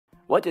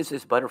What does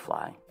this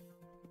butterfly,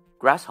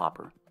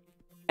 grasshopper,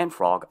 and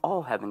frog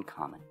all have in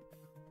common?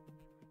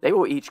 They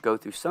will each go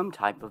through some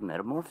type of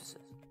metamorphosis.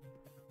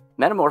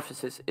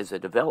 Metamorphosis is a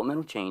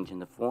developmental change in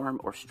the form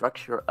or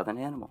structure of an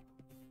animal.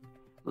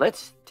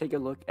 Let's take a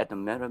look at the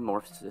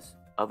metamorphosis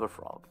of a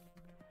frog.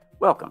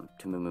 Welcome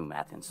to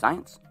MooMooMath and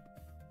Science.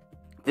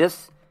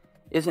 This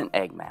is an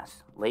egg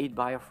mass laid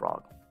by a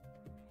frog.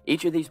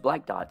 Each of these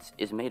black dots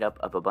is made up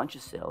of a bunch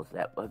of cells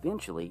that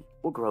eventually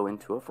will grow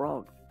into a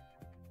frog.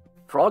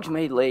 Frogs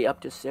may lay up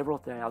to several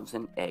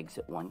thousand eggs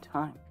at one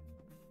time.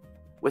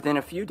 Within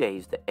a few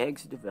days, the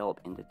eggs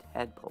develop into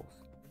tadpoles.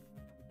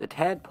 The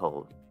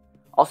tadpole,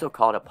 also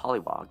called a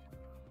polywog,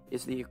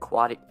 is the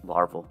aquatic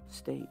larval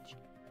stage.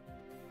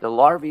 The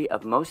larvae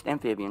of most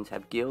amphibians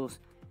have gills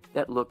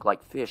that look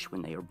like fish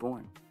when they are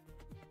born.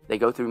 They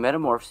go through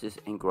metamorphosis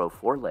and grow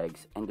 4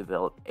 legs and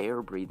develop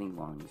air-breathing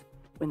lungs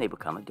when they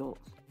become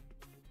adults.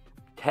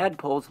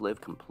 Tadpoles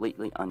live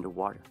completely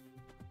underwater.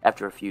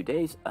 After a few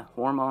days, a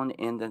hormone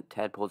in the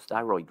tadpole's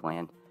thyroid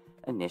gland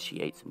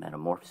initiates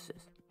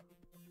metamorphosis.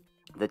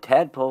 The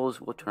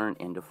tadpoles will turn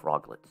into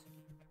froglets.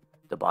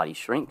 The body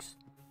shrinks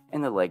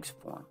and the legs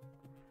form.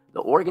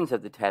 The organs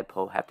of the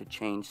tadpole have to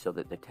change so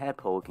that the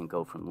tadpole can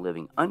go from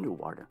living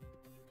underwater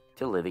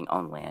to living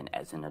on land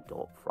as an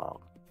adult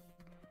frog.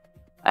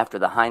 After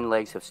the hind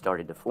legs have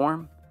started to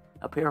form,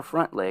 a pair of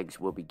front legs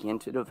will begin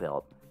to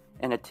develop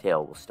and a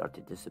tail will start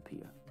to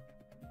disappear.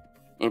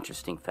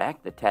 Interesting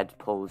fact, the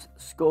tadpole's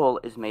skull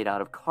is made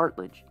out of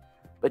cartilage,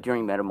 but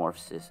during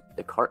metamorphosis,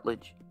 the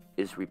cartilage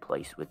is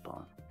replaced with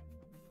bone.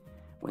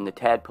 When the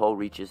tadpole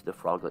reaches the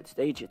froglet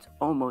stage, it's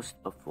almost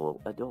a full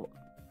adult.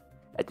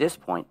 At this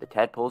point, the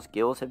tadpole's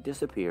gills have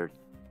disappeared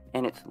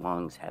and its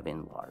lungs have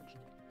enlarged.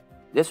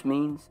 This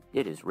means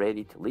it is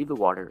ready to leave the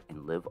water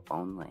and live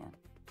on land.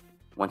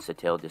 Once the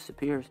tail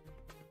disappears,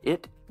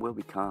 it will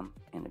become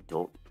an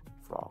adult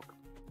frog.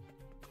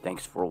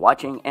 Thanks for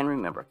watching, and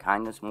remember,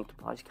 kindness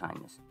multiplies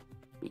kindness.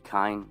 Be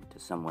kind to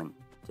someone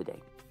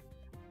today.